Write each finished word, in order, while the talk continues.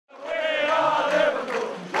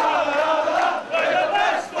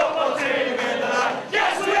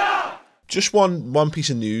Just one piece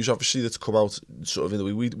of news, obviously, that's come out sort of in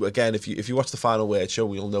the week. Again, if you watch the Final Word show,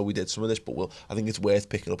 we'll know we did some of this, but I think it's worth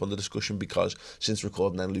picking up on the discussion because since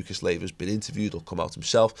recording, then Lucas Leiva has been interviewed or come out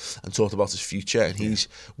himself and talked about his future, and he's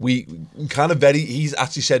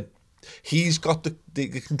actually said he's got the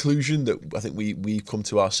conclusion that I think we've come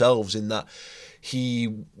to ourselves, in that he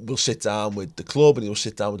will sit down with the club and he'll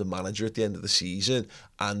sit down with the manager at the end of the season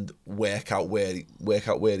and work out where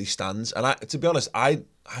he stands. And to be honest, I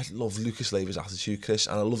love Lucas Leiva's attitude, Chris,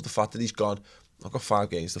 and I love the fact that he's gone, I've got 5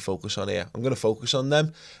 games to focus on here. I'm going to focus on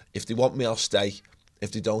them. If they want me, I'll stay.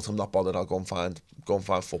 If they don't, I'm not bothered. I'll go and find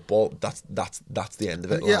football. That's the end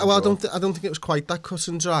of it. Yeah, well, I don't think it was quite that cut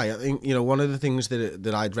and dry. I think, you know, one of the things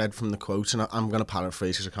that I'd read from the quote, and I'm going to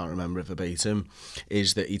paraphrase because I can't remember it verbatim,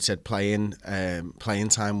 is that he'd said playing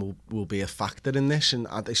time will be a factor in this. And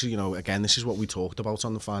this, you know, again, this is what we talked about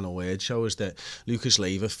on the Final Word show, is that Lucas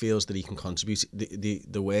Leiva feels that he can contribute.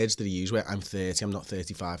 The words that he used were, I'm 30, I'm not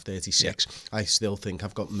 35, 36. Yeah. I still think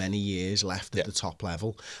I've got many years left at the top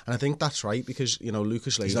level. And I think that's right, because, you know,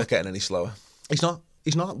 Lucas Leiva... He's not getting any slower.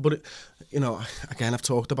 He's not, but you know, again, I've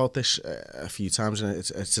talked about this a few times, and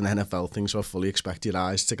it's an NFL thing, so I fully expect your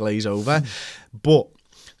eyes to glaze over. But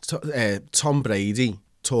Tom Brady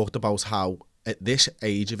talked about how at this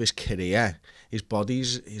age of his career, his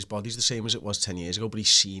body's the same as it was 10 years ago, but he's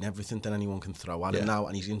seen everything that anyone can throw at him now,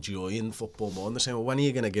 and he's enjoying football more. And they're saying, well, when are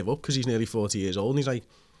you going to give up? Because he's nearly 40 years old, and he's like,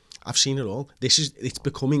 I've seen it all. It's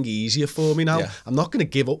becoming easier for me now. Yeah. I'm not going to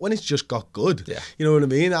give up when it's just got good. Yeah. You know what I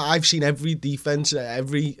mean? I've seen every defense,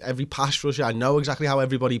 every pass rush. I know exactly how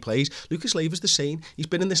everybody plays. Lucas Leiva's the same. He's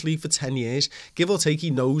been in this league for 10 years. Give or take,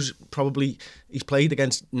 he knows probably he's played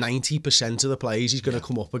against 90% of the players he's going to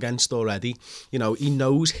come up against already. You know, he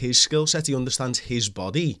knows his skill set. He understands his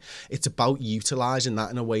body. It's about utilising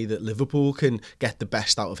that in a way that Liverpool can get the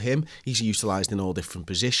best out of him. He's utilised in all different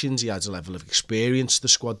positions. He adds a level of experience to the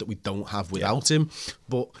squad that we don't have without him.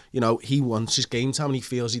 But, you know, he wants his game time and he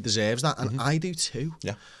feels he deserves that. And I do too.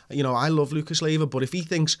 Yeah. You know, I love Lucas Leiva, but if he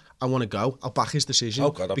thinks, I want to go, I'll back his decision. Oh,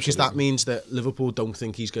 God, because that means that Liverpool don't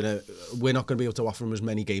think we're not going to be able to offer him as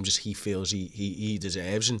many games as he feels he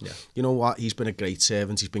deserves. And you know what? He's been a great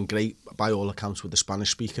servant. He's been great by all accounts with the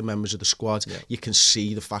Spanish-speaking members of the squad. Yeah. You can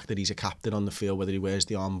see the fact that he's a captain on the field, whether he wears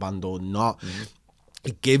the armband or not.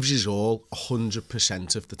 He gives his all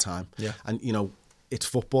 100% of the time. Yeah. And, you know, it's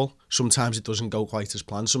football. Sometimes it doesn't go quite as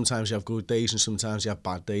planned. Sometimes you have good days and sometimes you have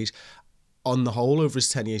bad days. On the whole, over his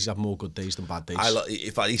 10 years, he's had more good days than bad days.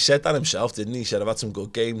 He said that himself, didn't he? He said, I've had some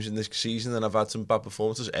good games in this season and I've had some bad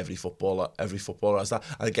performances. Every footballer has that.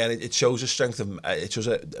 And again, it shows a strength of, it shows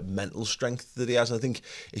a mental strength that he has. And I think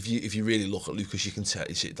if you really look at Lucas, you can tell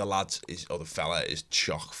the fella is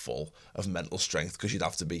chock full of mental strength, because you'd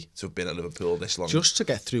have to have been at Liverpool this long. Just to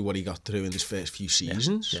get through what he got through in his first few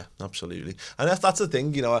seasons. Yeah, absolutely. And that's the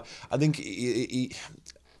thing, you know, I think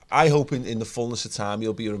I hope in the fullness of time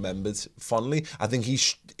he'll be remembered fondly. I think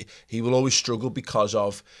he will always struggle because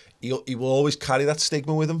of he will always carry that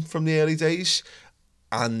stigma with him from the early days.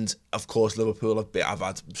 And of course, Liverpool have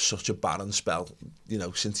had such a barren spell, you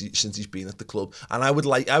know, since he's been at the club. And I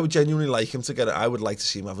would genuinely like him to get it. I would like to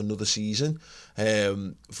see him have another season.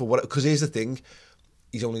 Because here's the thing,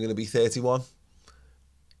 he's only going to be 31.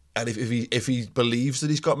 And if he believes that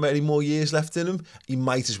he's got many more years left in him, he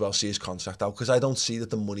might as well see his contract out, because I don't see that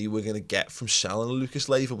the money we're going to get from selling Lucas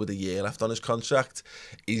Leiva with a year left on his contract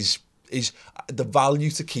is the value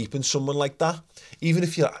to keeping someone like that. Even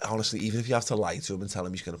if you have to lie to him and tell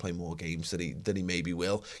him he's going to play more games than he maybe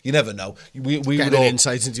will, you never know. We get an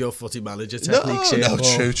insight into your footy manager techniques.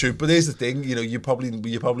 No, true. But here's the thing, you know, you probably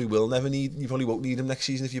won't need him next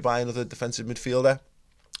season if you buy another defensive midfielder.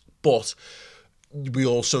 But we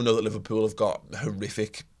also know that Liverpool have got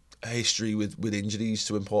horrific history with injuries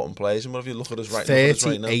to important players. And what if you look at us right now?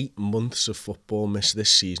 38 months of football missed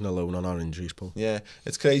this season alone on our injuries, Paul. Yeah,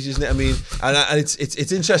 it's crazy, isn't it? I mean, and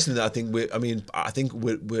it's interesting that I think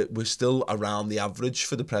we're still around the average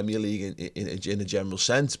for the Premier League in a general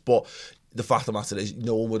sense, but the fact of the matter is,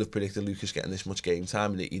 no one would have predicted Lucas getting this much game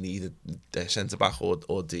time in either centre back or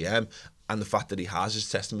DM. And the fact that he has is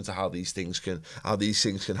testament to how these things can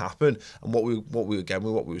happen. And what we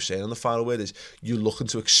were saying on the Final Word is, you're looking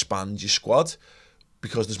to expand your squad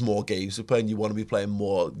because there's more games to play, and you want to be playing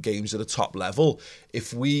more games at a top level.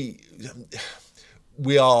 If we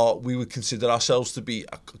would consider ourselves to be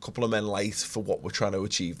a couple of men light for what we're trying to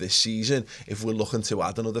achieve this season if we're looking to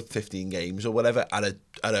add another 15 games or whatever at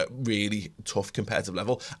a really tough competitive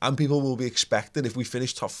level. And people will be expecting, if we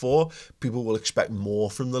finish top 4, people will expect more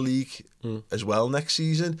from the league as well next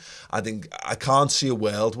season. I can't see a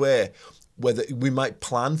world where we might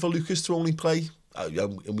plan for Lucas to only play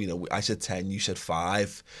You know, I said 10, you said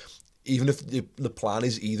 5. Even if the plan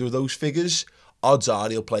is either of those figures, odds are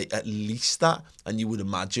he'll play at least that, and you would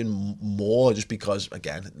imagine more, just because,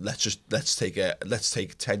 again, let's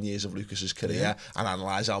take 10 years of Lucas's career and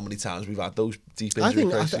analyse how many times we've had those deep injury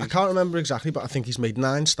crises. I can't remember exactly, but I think he's made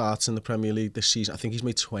 9 starts in the Premier League this season. I think he's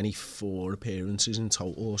made 24 appearances in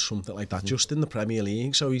total or something like that, just in the Premier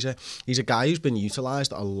League. So he's a guy who's been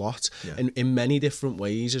utilised a lot in many different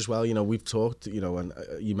ways as well. You know, we've talked, you know, and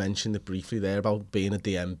you mentioned it briefly there about being a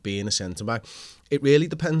DM, being a centre-back. It really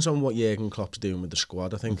depends on what Jurgen Klopp's doing with the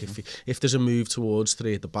squad. I think if there's a move towards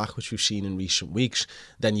 3 at the back, which we've seen in recent weeks,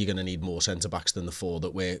 then you're going to need more centre-backs than the 4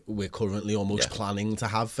 that we're currently almost planning to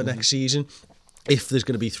have for next season. If there's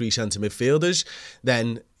going to be 3 centre midfielders,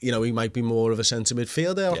 then, you know, he might be more of a centre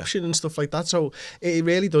midfielder option and stuff like that. So it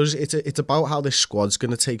really does. It's about how this squad's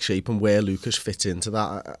going to take shape and where Lucas fits into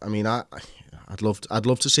that. I mean, I'd love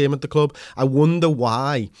to see him at the club. I wonder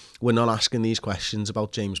why we're not asking these questions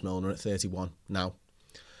about James Milner at 31 now.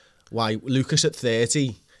 Why Lucas at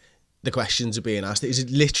 30? The questions are being asked. Is it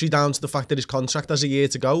literally down to the fact that his contract has a year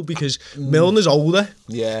to go? Because Milner's older.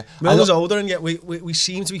 Yeah. Milner's older, and yet we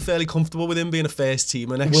seem to be fairly comfortable with him being a first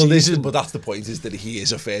teamer next season. But that's the point, is that he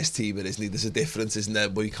is a first teamer, isn't he? There's a difference, isn't there?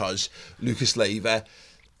 Because Lucas Leiva,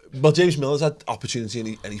 well, James Milner's had opportunity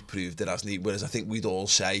and he's proved it, hasn't he? Whereas I think we'd all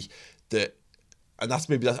say that, and that's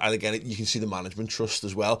maybe that, and again, you can see the management trust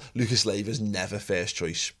as well. Lucas Leiva's never first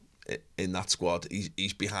choice in that squad.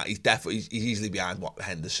 He's behind. He's easily behind what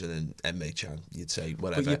Henderson and MHN, you'd say,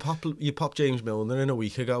 whatever. But you pop James Milner in a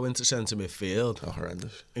week ago into centre midfield. Oh,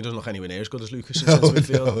 horrendous. He doesn't look anywhere near as good as Lucas in centre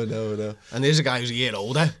midfield. No. And there's a guy who's a year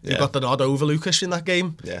older who got the nod over Lucas in that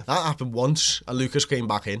game. Yeah. That happened once, and Lucas came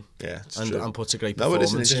back in. Yeah, it's and, true. And puts a great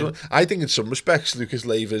performance in. I think in some respects Lucas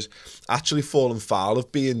Leiva's actually fallen foul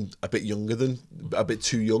of being a bit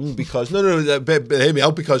too young, because hear me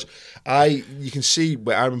out, because you can see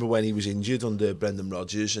where I remember when he was injured under Brendan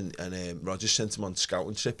Rodgers, and Rodgers sent him on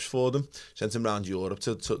scouting trips for them, sent him around Europe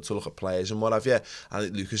to look at players and what have you.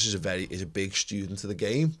 And Lucas is a big student of the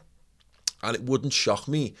game. And it wouldn't shock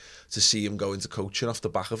me to see him go into coaching off the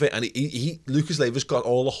back of it. And Lucas Leiva's got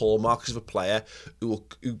all the hallmarks of a player who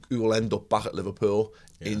will end up back at Liverpool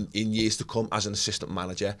in years to come as an assistant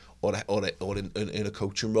manager or in a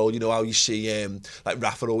coaching role. You know how you see like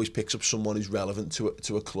Rafa always picks up someone who's relevant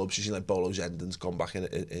to a club. So you see like Bolo Zendon's gone back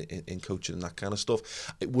in coaching and that kind of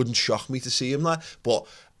stuff. It wouldn't shock me to see him there, but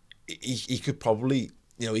he could probably.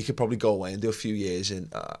 You know, he could probably go away and do a few years in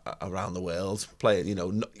around the world, play, you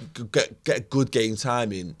know, get good game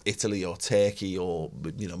time in Italy or Turkey, or,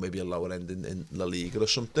 you know, maybe a lower end in La Liga or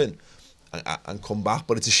something, and come back.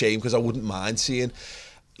 But it's a shame, because I wouldn't mind seeing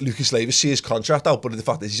Lucas Leiva see his contract out, but the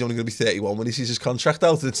fact is he's only going to be 31 when he sees his contract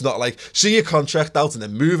out. It's not like, see your contract out and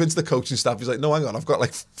then move into the coaching staff. He's like, no, hang on, I've got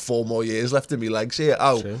like 4 more years left in my legs here.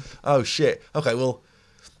 Oh shit. Okay, well,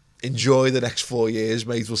 enjoy the next 4 years,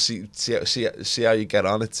 mate. We'll see how you get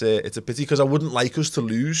on. It's a pity, because I wouldn't like us to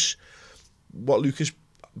lose what Lucas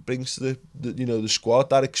brings to the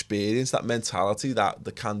squad, that experience, that mentality, that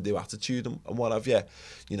the can-do attitude and what have you.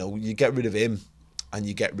 You know, you get rid of him and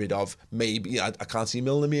you get rid of, maybe, I can't see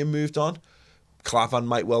Milner being moved on. Klavan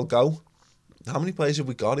might well go. How many players have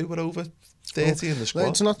we got who were over 30 in the squad?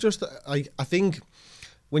 It's not just, I think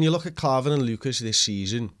when you look at Klavan and Lucas this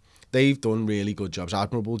season, they've done really good jobs,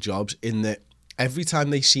 admirable jobs, in that every time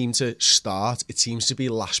they seem to start, it seems to be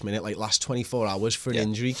last minute, like last 24 hours for an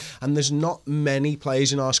injury. And there's not many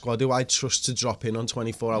players in our squad who I trust to drop in on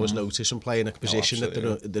 24 hours notice and play in a position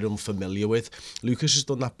that they're unfamiliar with. Lucas has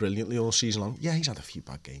done that brilliantly all season long. Yeah, he's had a few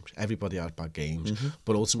bad games. Everybody has bad games.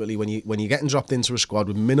 But ultimately, when you're getting dropped into a squad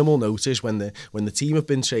with minimal notice, when the team have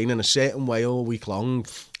been training a certain way all week long,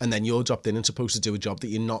 and then you're dropped in and supposed to do a job that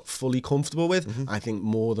you're not fully comfortable with, I think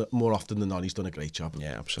more often than not, he's done a great job.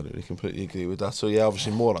 Yeah, absolutely, completely agree with that. So yeah,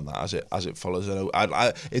 obviously more on that as it follows. I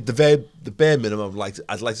know, the bare minimum,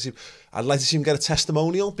 I'd like to see him get a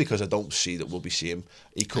testimonial, because I don't see that we'll be seeing him.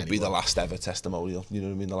 He could be the last ever testimonial. You know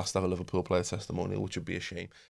what I mean? The last ever Liverpool player testimonial, which would be a shame.